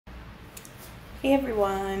Hey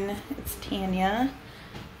everyone, it's Tanya.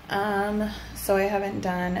 So I haven't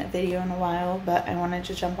done a video in a while, but I wanted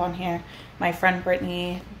to jump on here. My friend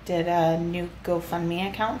Brittany did a new GoFundMe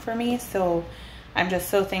account for me, so I'm just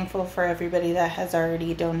so thankful for everybody that has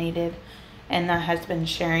already donated and that has been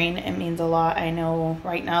sharing. It means a lot. I know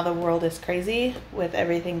right now the world is crazy with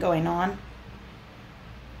everything going on,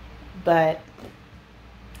 but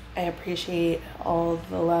I appreciate all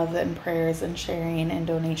the love and prayers and sharing and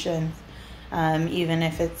donations. Even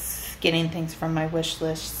if it's getting things from my wish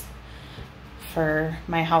list for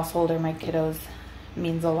my household or my kiddos,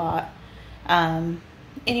 means a lot.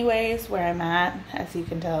 Anyways, where I'm at, as you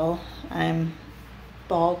can tell, I'm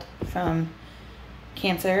bald from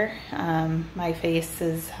cancer. My face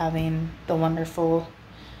is having the wonderful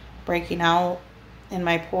breaking out in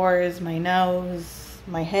my pores, my nose,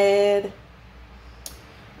 my head.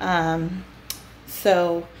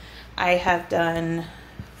 So I have done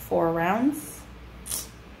 4 rounds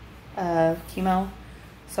of chemo.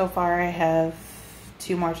 So far I have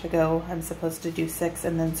 2 more to go. I'm supposed to do 6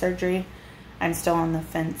 and then surgery. I'm still on the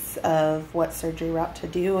fence of what surgery route to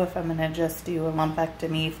do, if I'm going to just do a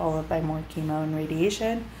lumpectomy followed by more chemo and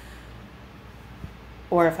radiation,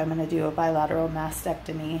 or if I'm going to do a bilateral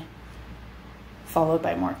mastectomy followed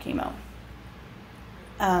by more chemo.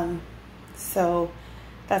 So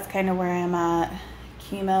that's kind of where I'm at.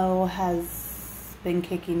 Chemo has been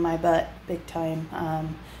kicking my butt big time.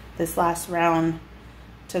 This last round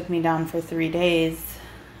took me down for 3 days.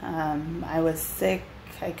 I was sick,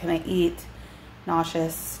 I couldn't eat,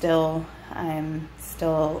 nauseous still. I'm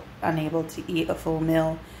still unable to eat a full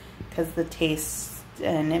meal because the taste,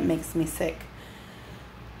 and it makes me sick,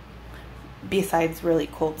 besides really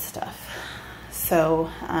cold stuff.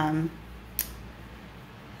 So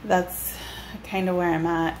that's kind of where I'm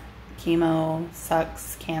at. Chemo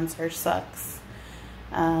sucks, cancer sucks.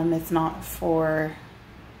 It's not for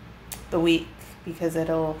the weak because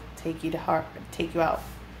it'll take you out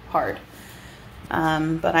hard.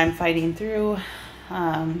 But I'm fighting through.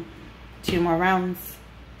 2 more rounds,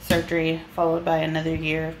 surgery, followed by another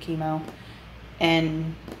year of chemo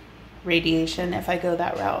and radiation if I go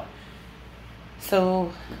that route.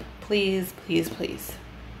 So please, please, please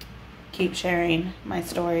keep sharing my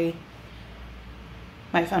story,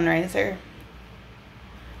 my fundraiser,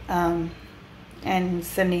 and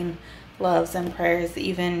sending loves and prayers.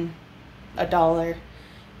 Even $1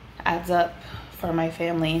 adds up for my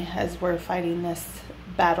family as we're fighting this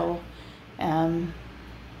battle, and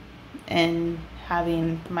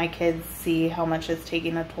having my kids see how much it's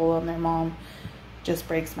taking a toll on their mom just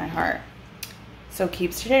breaks my heart. So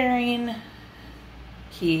keep sharing,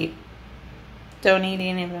 keep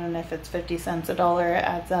donating, even if it's 50 cents, $1, it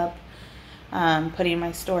adds up. Putting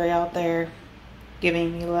my story out there,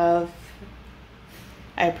 giving me love,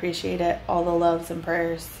 I appreciate it. All the loves and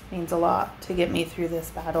prayers means a lot to get me through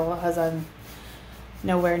this battle, as I'm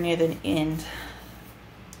nowhere near the end.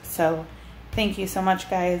 So thank you so much,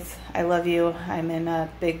 guys. I love you. I'm in a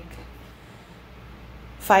big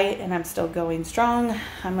fight and I'm still going strong.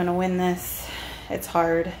 I'm gonna win this. It's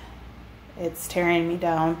hard. It's tearing me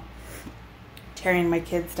down, tearing my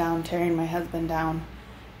kids down, tearing my husband down,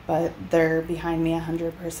 but they're behind me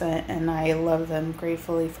 100% and I love them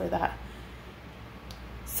gratefully for that.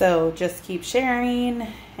 So just keep sharing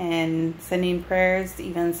and sending prayers,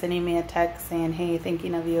 even sending me a text saying, hey,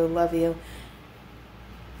 thinking of you, love you.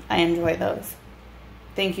 I enjoy those.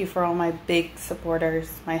 Thank you for all my big supporters,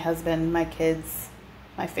 my husband, my kids,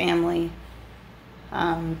 my family,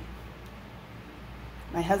 my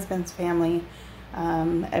husband's family,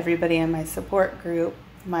 everybody in my support group,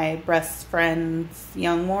 my breast friends,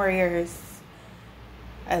 young warriors.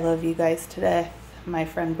 I love you guys to death. My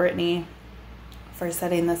friend Brittany, for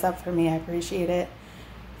setting this up for me. I appreciate it.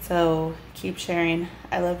 So keep sharing.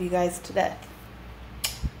 I love you guys to death.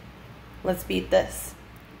 Let's beat this.